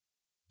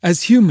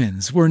As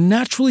humans, we're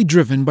naturally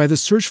driven by the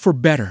search for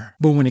better.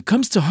 But when it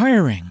comes to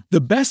hiring,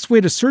 the best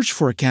way to search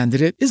for a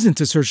candidate isn't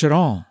to search at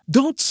all.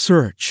 Don't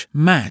search,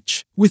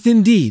 match with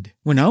Indeed.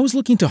 When I was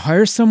looking to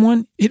hire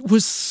someone, it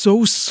was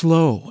so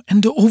slow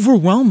and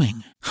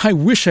overwhelming. I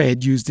wish I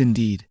had used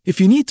Indeed.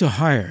 If you need to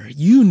hire,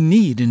 you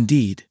need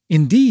Indeed.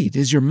 Indeed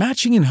is your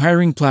matching and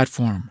hiring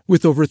platform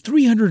with over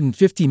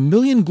 350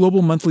 million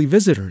global monthly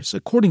visitors,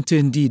 according to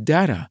Indeed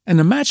data, and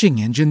a matching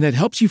engine that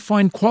helps you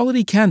find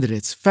quality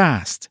candidates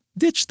fast.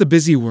 Ditch the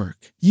busy work.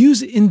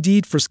 Use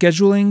Indeed for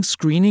scheduling,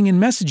 screening,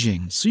 and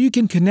messaging so you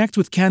can connect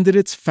with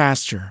candidates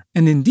faster.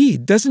 And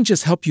Indeed doesn't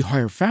just help you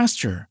hire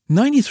faster.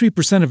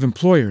 93% of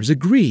employers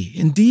agree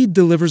Indeed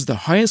delivers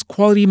the highest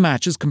quality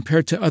matches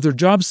compared to other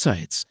job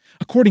sites,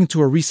 according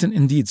to a recent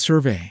Indeed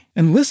survey.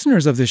 And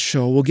listeners of this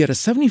show will get a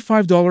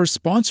 $75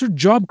 sponsored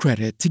job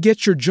credit to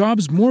get your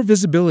jobs more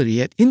visibility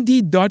at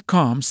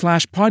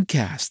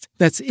Indeed.com/podcast.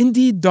 That's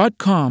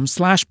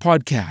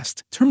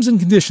Indeed.com/podcast. Terms and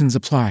conditions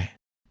apply.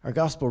 Our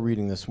gospel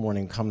reading this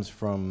morning comes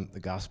from the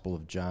Gospel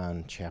of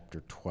John, chapter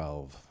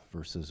 12,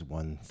 verses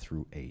 1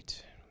 through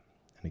 8.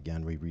 And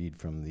again, we read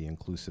from the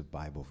Inclusive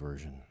Bible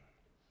version.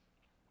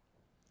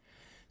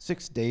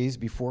 6 days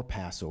before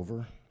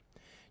Passover,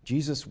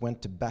 Jesus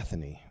went to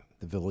Bethany,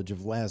 the village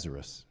of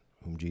Lazarus,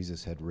 whom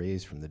Jesus had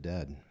raised from the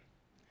dead.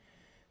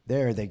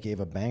 There they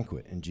gave a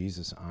banquet in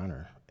Jesus'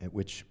 honor, at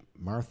which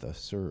Martha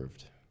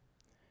served.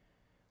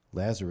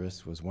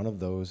 Lazarus was one of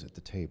those at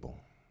the table.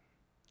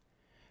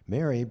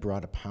 Mary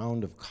brought a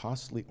pound of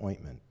costly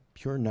ointment,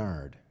 pure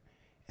nard,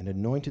 and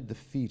anointed the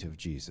feet of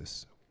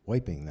Jesus,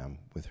 wiping them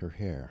with her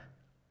hair.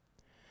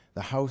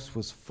 The house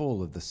was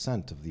full of the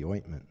scent of the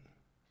ointment.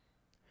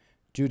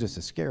 Judas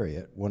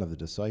Iscariot, one of the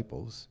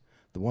disciples,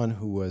 the one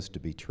who was to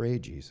betray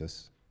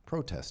Jesus,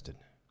 protested.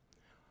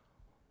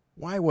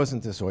 "Why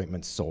wasn't this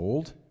ointment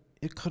sold?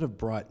 It could have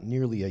brought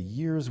nearly a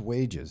year's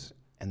wages,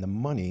 and the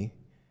money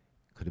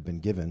could have been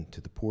given to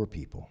the poor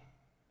people."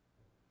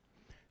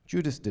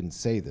 Judas didn't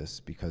say this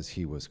because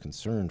he was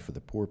concerned for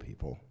the poor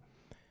people,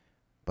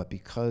 but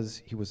because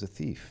he was a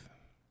thief.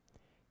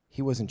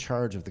 He was in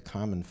charge of the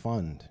common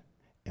fund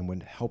and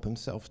would help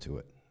himself to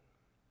it.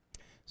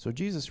 So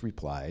Jesus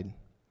replied,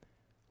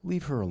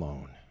 "Leave her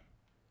alone.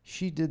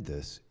 She did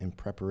this in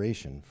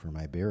preparation for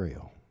my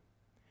burial.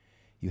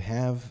 You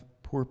have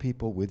poor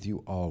people with you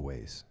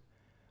always,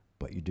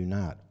 but you do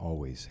not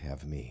always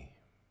have me."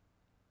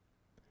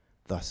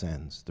 Thus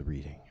ends the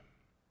reading.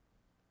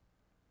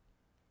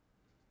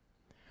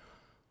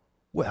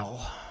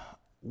 Well,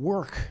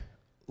 work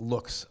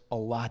looks a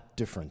lot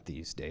different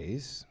these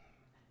days.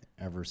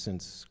 Ever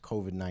since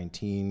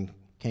COVID-19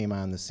 came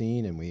on the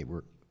scene and we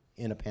were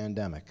in a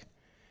pandemic.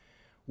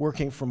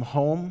 Working from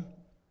home,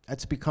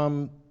 that's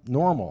become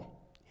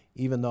normal,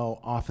 even though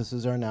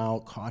offices are now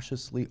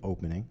cautiously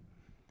opening.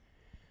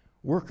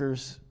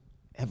 Workers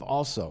have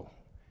also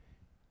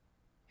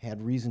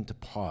had reason to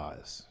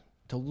pause,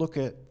 to look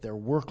at their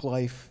work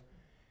life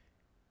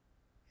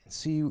and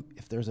see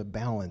if there's a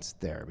balance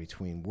there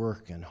between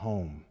work and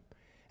home,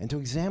 and to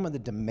examine the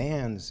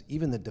demands,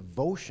 even the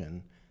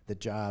devotion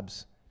that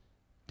jobs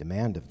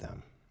demand of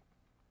them.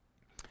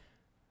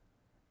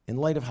 In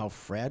light of how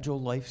fragile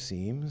life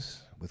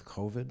seems with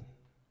COVID,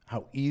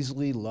 how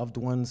easily loved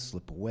ones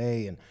slip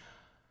away, and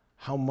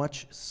how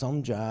much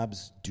some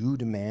jobs do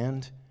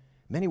demand,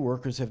 many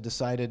workers have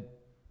decided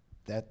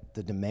that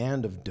the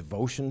demand of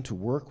devotion to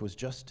work was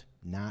just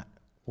not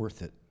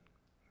worth it.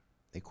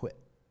 They quit.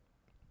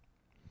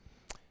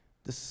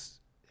 This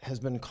has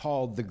been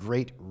called the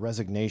Great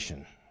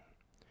Resignation.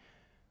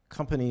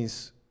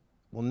 Companies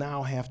will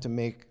now have to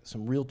make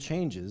some real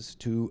changes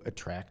to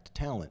attract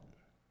talent.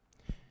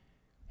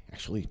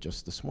 Actually,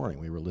 just this morning,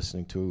 we were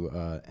listening to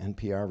an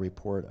NPR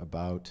report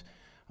about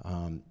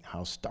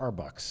how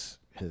Starbucks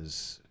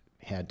has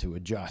had to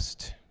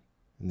adjust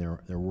in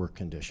their work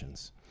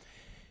conditions.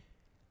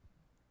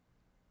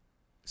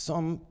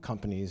 Some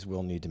companies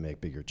will need to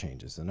make bigger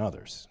changes than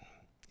others.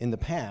 In the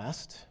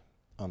past,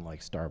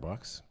 unlike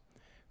Starbucks,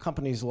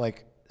 companies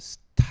like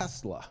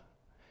Tesla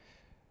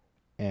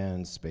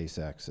and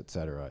SpaceX, et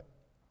cetera,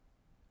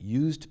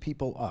 used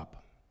people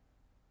up,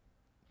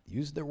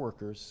 used their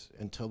workers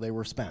until they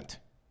were spent,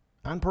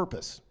 on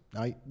purpose.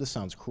 Now, this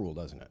sounds cruel,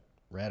 doesn't it?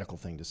 Radical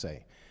thing to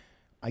say.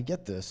 I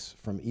get this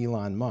from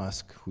Elon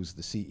Musk, who's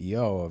the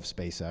CEO of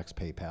SpaceX,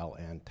 PayPal,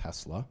 and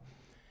Tesla,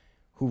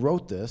 who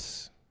wrote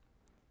this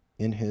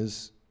in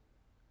his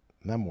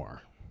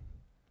memoir.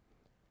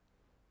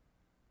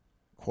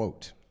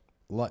 Quote,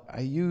 "I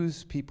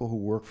use people who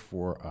work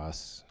for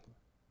us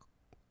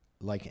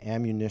like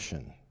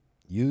ammunition,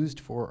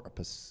 used for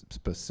a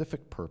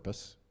specific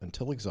purpose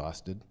until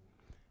exhausted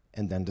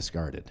and then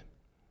discarded."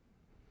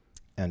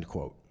 End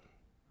quote.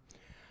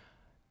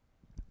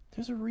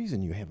 There's a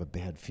reason you have a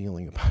bad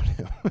feeling about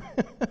him.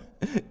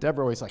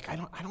 Deborah always like, I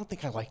don't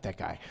think I like that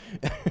guy.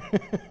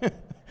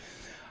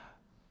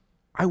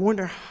 I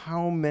wonder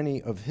how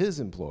many of his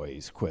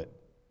employees quit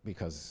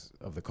because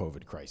of the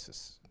COVID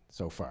crisis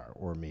so far,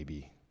 or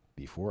maybe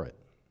before it.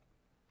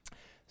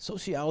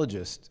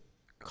 Sociologists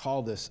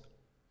call this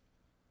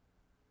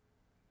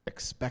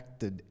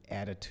expected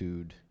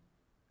attitude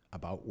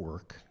about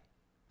work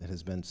that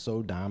has been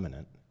so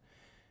dominant,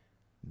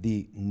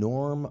 the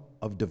norm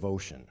of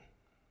devotion.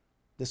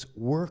 This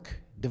work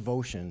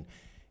devotion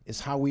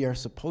is how we are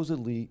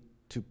supposedly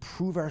to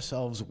prove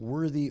ourselves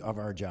worthy of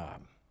our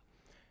job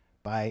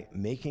by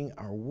making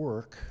our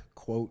work,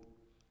 quote,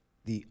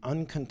 the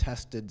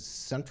uncontested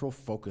central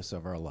focus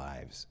of our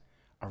lives.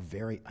 Our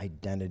very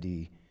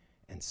identity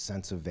and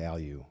sense of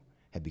value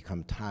have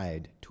become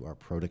tied to our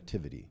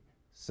productivity,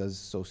 says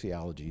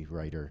sociology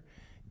writer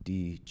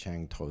D.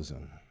 Chang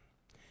Tozun.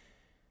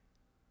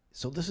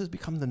 So this has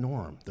become the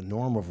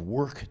norm of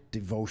work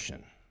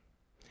devotion.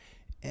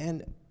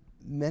 And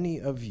many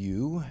of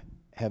you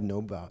have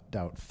no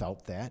doubt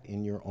felt that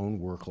in your own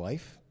work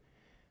life,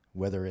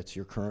 whether it's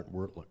your current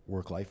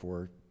work life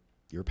or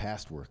your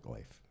past work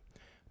life.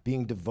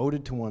 Being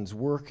devoted to one's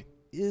work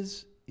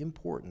is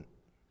important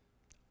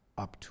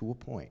up to a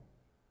point.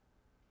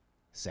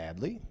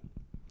 Sadly,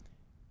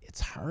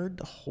 it's hard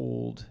to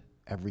hold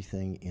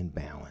everything in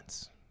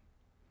balance.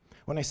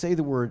 When I say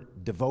the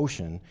word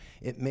devotion,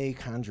 it may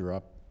conjure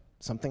up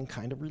something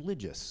kind of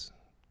religious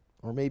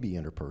or maybe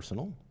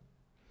interpersonal.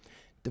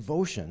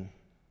 Devotion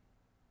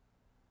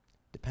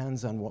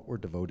depends on what we're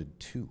devoted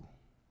to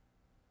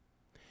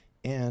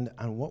and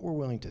on what we're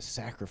willing to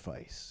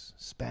sacrifice,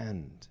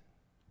 spend,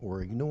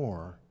 or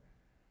ignore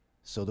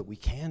so that we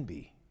can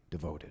be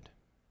devoted.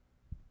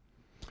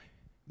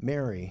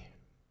 Mary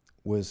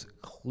was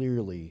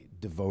clearly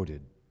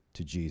devoted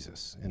to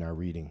Jesus in our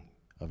reading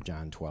of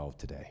John 12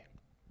 today.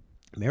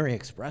 Mary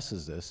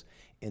expresses this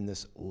in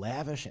this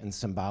lavish and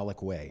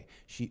symbolic way.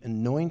 She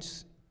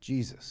anoints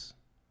Jesus.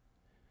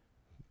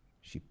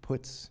 She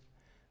puts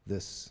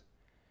this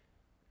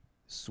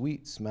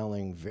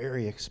sweet-smelling,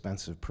 very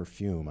expensive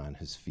perfume on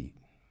his feet.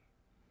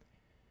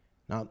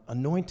 Now,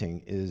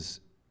 anointing is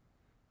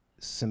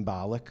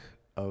symbolic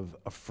of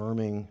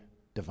affirming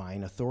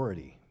divine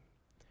authority.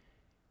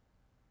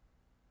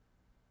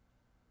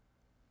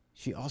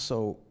 She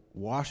also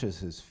washes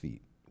his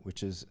feet,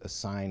 which is a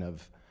sign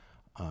of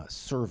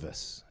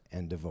service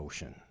and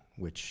devotion,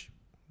 which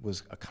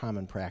was a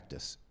common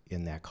practice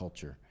in that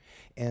culture.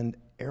 And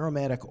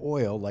aromatic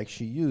oil, like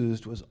she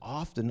used, was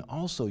often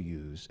also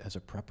used as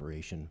a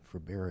preparation for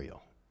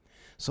burial.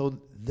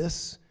 So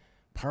this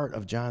part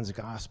of John's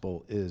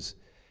gospel is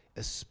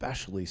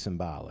especially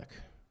symbolic,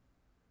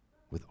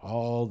 with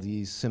all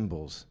these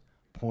symbols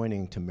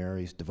pointing to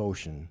Mary's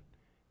devotion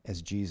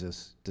as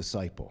Jesus'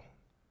 disciple.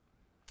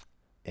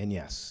 And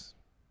yes,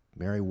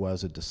 Mary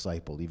was a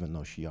disciple, even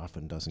though she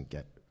often doesn't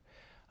get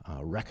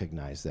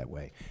recognized that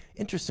way.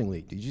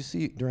 Interestingly, did you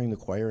see during the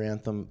choir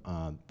anthem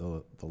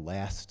the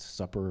Last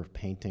Supper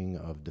painting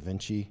of Da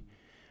Vinci?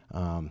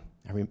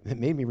 It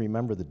made me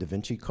remember the Da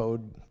Vinci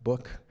Code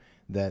book,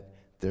 that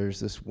there's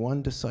this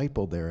one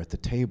disciple there at the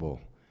table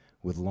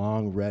with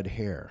long red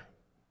hair.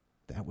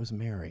 That was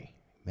Mary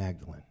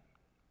Magdalene.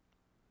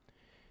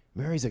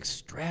 Mary's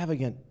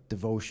extravagant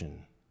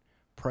devotion,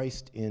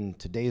 priced in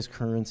today's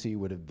currency,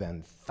 would have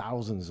been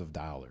thousands of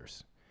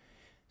dollars.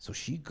 So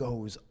she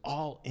goes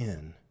all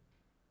in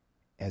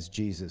as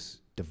Jesus'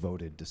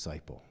 devoted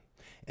disciple.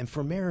 And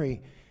for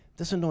Mary,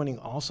 this anointing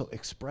also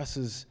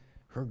expresses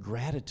her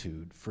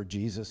gratitude for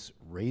Jesus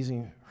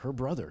raising her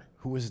brother,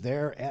 who was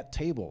there at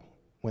table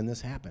when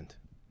this happened.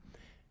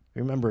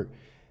 Remember,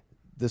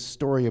 this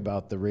story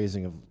about the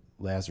raising of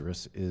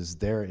Lazarus is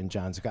there in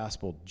John's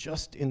gospel,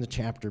 just in the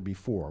chapter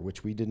before,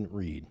 which we didn't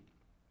read.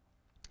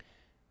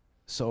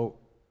 So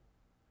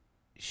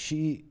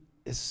she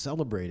is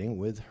celebrating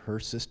with her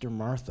sister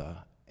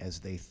Martha as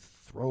they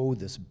throw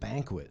this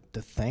banquet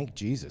to thank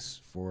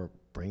Jesus for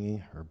bringing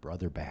her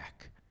brother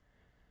back.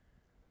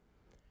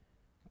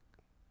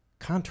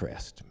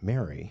 Contrast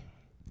Mary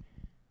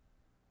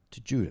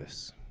to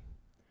Judas,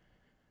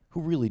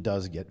 who really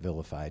does get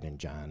vilified in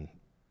John,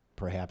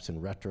 perhaps in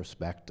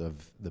retrospect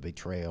of the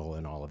betrayal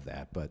and all of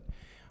that, but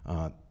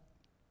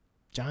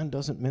John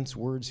doesn't mince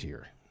words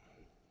here.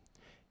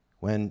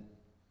 When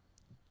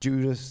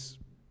Judas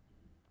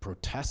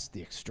protests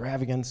the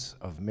extravagance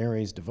of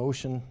Mary's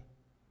devotion,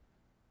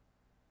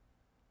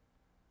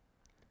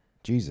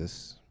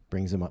 Jesus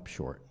brings him up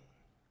short.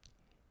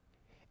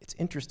 It's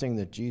interesting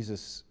that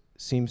Jesus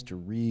seems to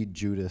read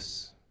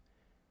Judas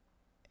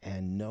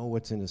and know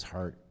what's in his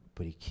heart,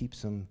 but he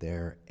keeps him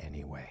there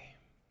anyway.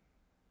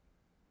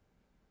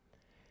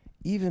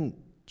 Even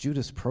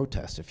Judas'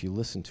 protest, if you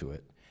listen to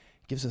it,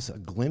 gives us a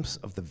glimpse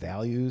of the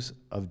values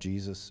of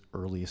Jesus'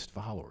 earliest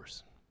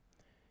followers.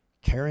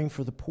 Caring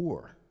for the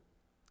poor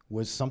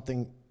was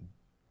something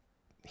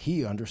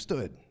he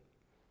understood.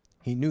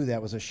 He knew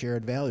that was a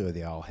shared value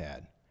they all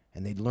had,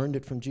 and they'd learned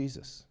it from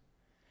Jesus.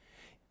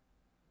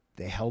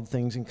 They held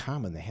things in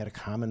common. They had a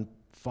common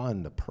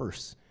fund, a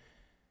purse,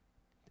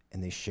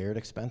 and they shared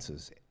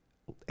expenses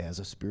as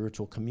a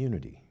spiritual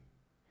community.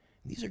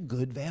 These are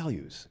good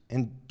values,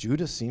 and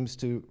Judas seems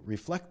to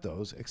reflect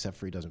those, except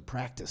for he doesn't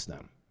practice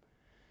them.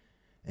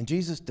 And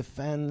Jesus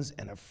defends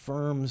and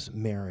affirms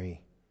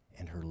Mary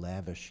and her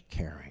lavish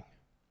caring,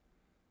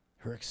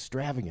 her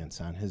extravagance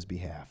on his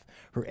behalf.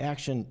 Her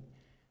action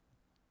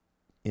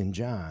in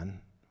John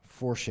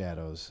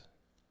foreshadows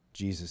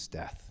Jesus'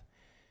 death.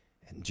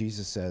 And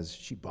Jesus says,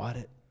 she bought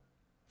it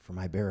for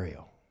my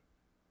burial.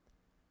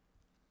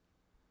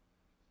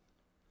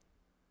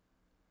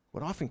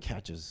 What often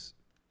catches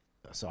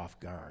us off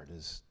guard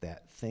is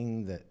that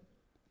thing that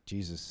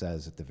Jesus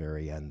says at the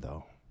very end,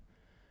 though.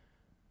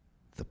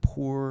 The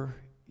poor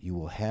you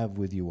will have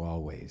with you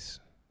always,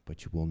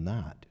 but you will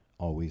not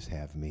always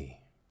have me.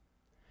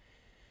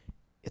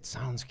 It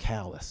sounds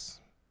callous,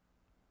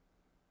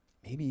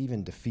 maybe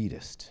even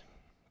defeatist.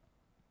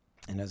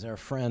 And as our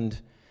friend,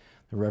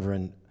 the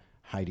Reverend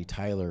Heidi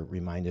Tyler,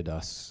 reminded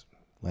us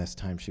last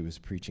time she was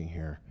preaching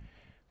here,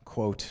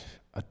 quote,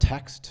 a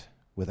text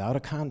without a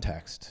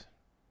context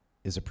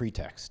is a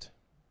pretext.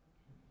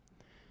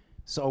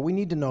 So we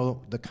need to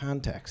know the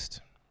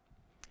context.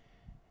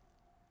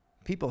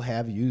 People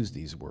have used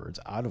these words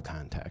out of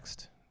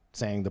context,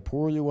 saying, the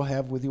poor you will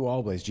have with you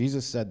always.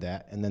 Jesus said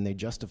that, and then they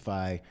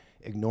justify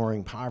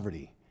ignoring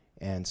poverty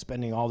and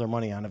spending all their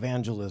money on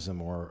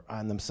evangelism or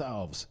on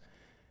themselves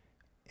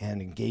and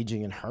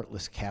engaging in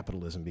heartless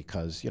capitalism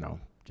because,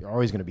 you're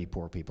always going to be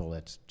poor people.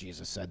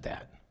 Jesus said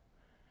that.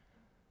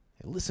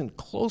 Listen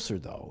closer,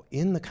 though,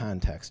 in the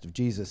context of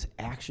Jesus'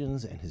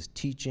 actions and his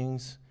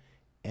teachings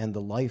and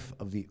the life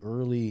of the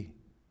early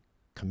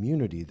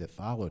community that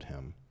followed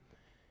him.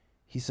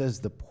 He says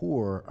the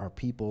poor are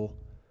people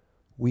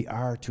we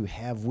are to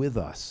have with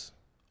us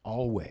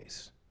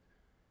always,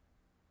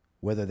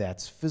 whether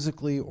that's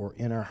physically or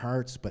in our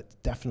hearts,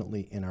 but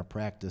definitely in our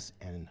practice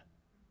and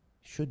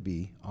should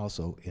be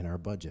also in our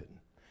budget.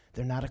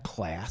 They're not a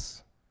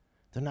class.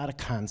 They're not a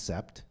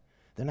concept.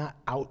 They're not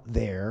out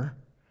there.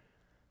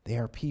 They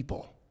are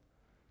people.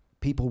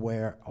 People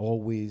we're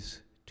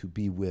always to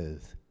be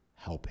with,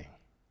 helping.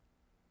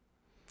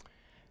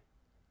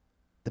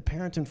 The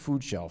Parenton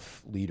Food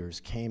Shelf leaders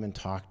came and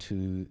talked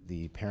to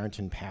the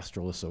Parenton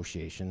Pastoral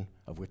Association,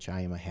 of which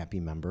I am a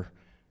happy member.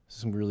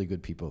 Some really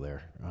good people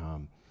there.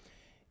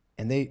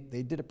 And they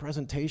did a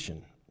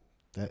presentation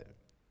that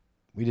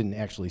we didn't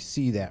actually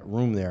see that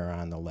room there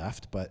on the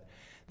left, but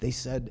they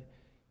said,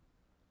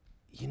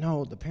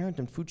 the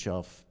Parenton Food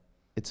Shelf,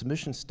 its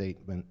mission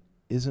statement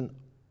isn't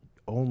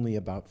only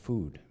about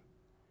food.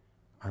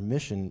 Our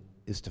mission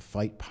is to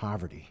fight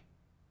poverty.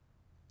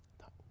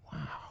 I thought,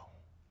 wow,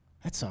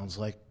 that sounds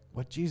like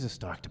what Jesus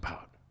talked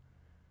about.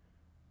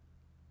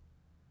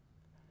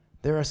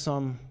 There are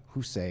some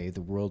who say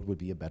the world would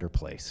be a better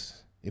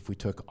place if we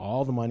took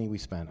all the money we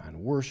spent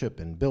on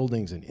worship and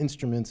buildings and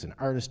instruments and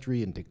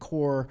artistry and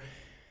decor,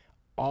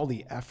 all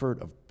the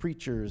effort of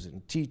preachers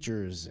and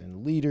teachers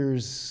and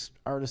leaders,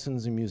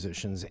 artisans and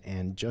musicians,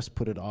 and just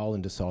put it all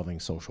into solving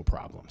social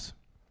problems.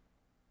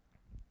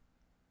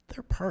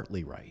 They're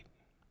partly right.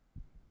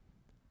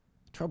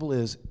 Trouble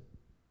is,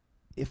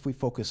 if we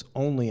focus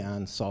only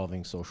on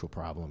solving social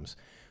problems,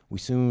 we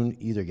soon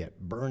either get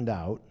burned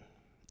out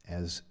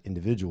as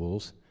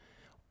individuals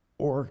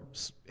or,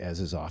 as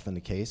is often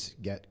the case,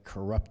 get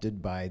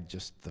corrupted by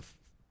just the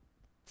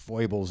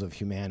foibles of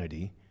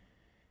humanity,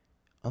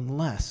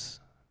 unless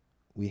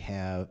we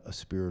have a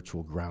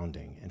spiritual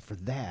grounding. And for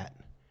that,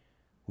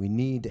 we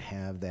need to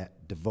have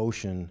that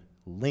devotion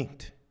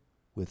linked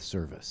with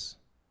service.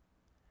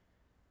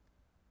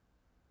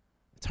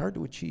 It's hard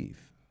to achieve,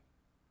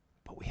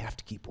 but we have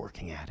to keep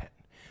working at it.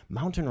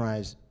 Mountain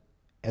Rise,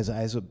 as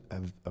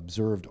I've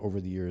observed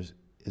over the years,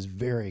 is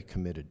very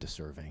committed to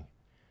serving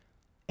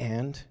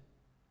and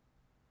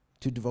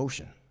to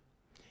devotion.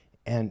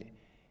 And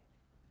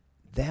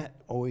that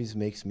always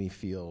makes me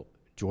feel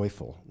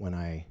joyful when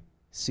I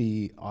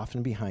see,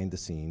 often behind the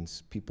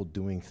scenes, people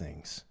doing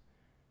things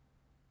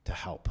to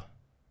help,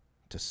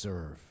 to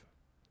serve,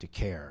 to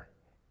care,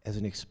 as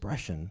an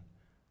expression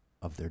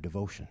of their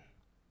devotion.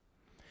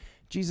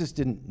 Jesus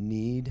didn't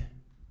need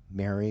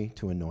Mary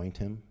to anoint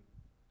him.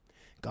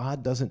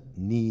 God doesn't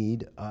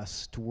need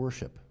us to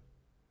worship.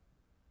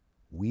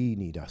 We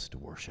need us to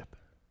worship.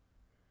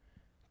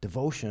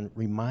 Devotion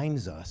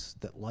reminds us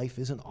that life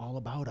isn't all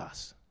about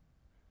us.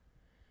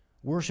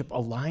 Worship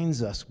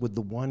aligns us with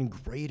the one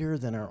greater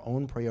than our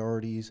own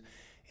priorities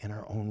and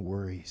our own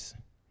worries.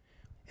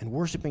 And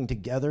worshiping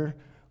together,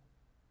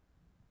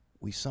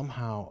 we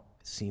somehow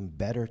seem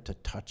better to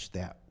touch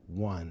that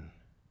one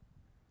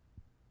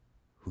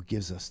who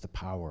gives us the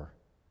power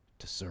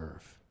to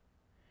serve.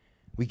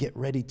 We get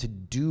ready to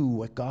do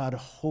what God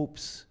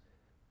hopes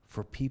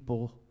for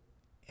people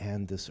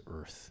and this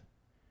earth,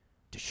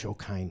 to show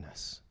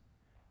kindness,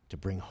 to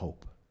bring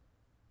hope,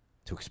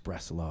 to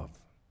express love.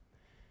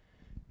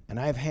 And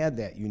I've had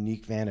that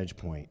unique vantage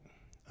point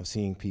of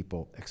seeing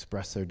people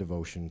express their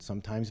devotion,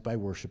 sometimes by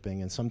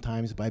worshiping and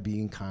sometimes by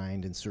being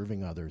kind and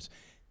serving others.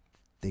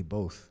 They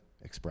both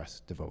express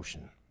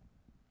devotion.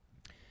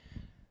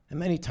 And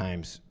many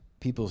times,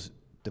 people's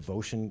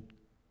devotion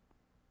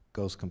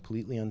goes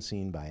completely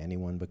unseen by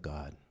anyone but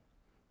God,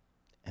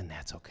 and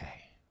that's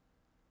okay.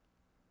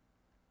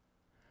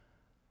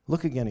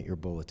 Look again at your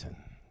bulletin,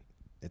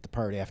 at the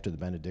part after the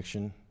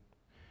benediction,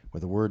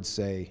 where the words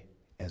say,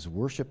 "As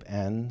worship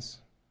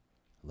ends,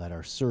 let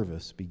our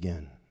service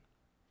begin."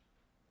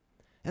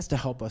 That's to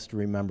help us to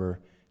remember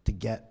to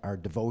get our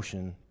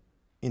devotion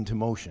into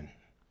motion.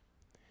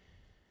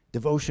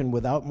 Devotion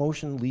without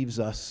motion leaves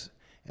us,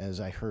 as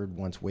I heard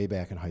once way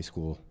back in high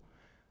school,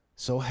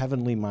 so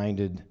heavenly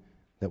minded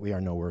that we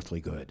are no earthly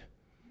good.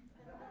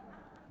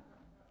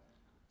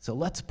 So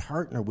let's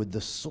partner with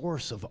the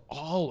source of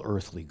all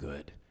earthly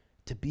good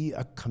to be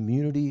a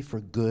community for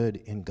good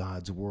in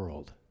God's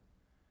world.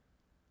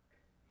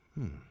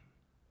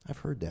 I've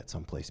heard that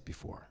someplace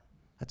before.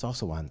 That's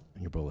also on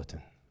your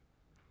bulletin.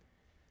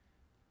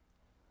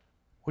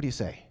 What do you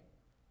say?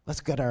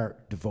 Let's get our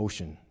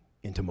devotion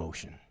into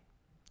motion.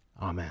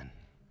 Amen.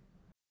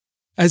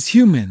 As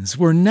humans,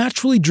 we're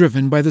naturally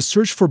driven by the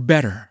search for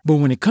better. But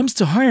when it comes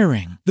to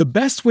hiring, the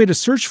best way to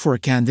search for a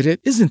candidate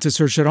isn't to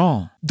search at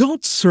all.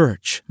 Don't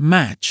search,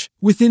 match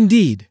with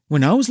Indeed.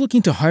 When I was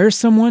looking to hire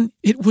someone,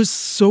 it was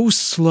so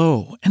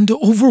slow and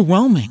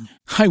overwhelming.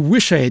 I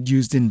wish I had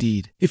used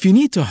Indeed. If you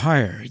need to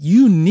hire,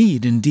 you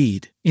need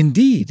Indeed.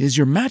 Indeed is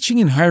your matching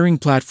and hiring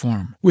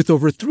platform with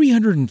over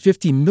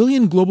 350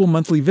 million global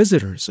monthly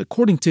visitors,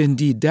 according to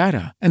Indeed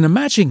data, and a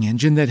matching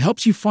engine that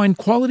helps you find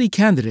quality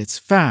candidates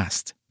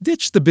fast.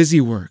 Ditch the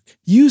busy work.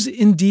 Use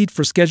Indeed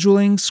for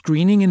scheduling,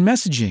 screening, and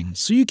messaging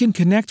so you can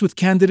connect with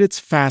candidates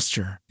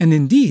faster. And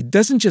Indeed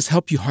doesn't just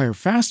help you hire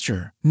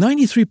faster.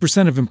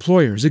 93% of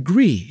employers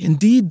agree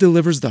Indeed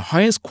delivers the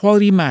highest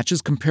quality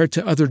matches compared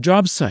to other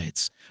job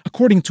sites,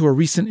 according to a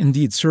recent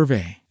Indeed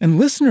survey. And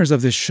listeners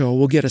of this show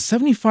will get a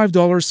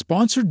 $75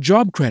 sponsored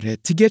job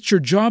credit to get your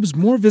jobs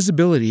more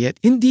visibility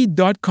at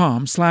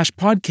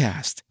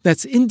Indeed.com/podcast.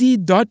 That's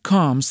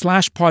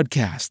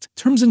Indeed.com/podcast.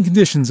 Terms and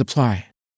conditions apply.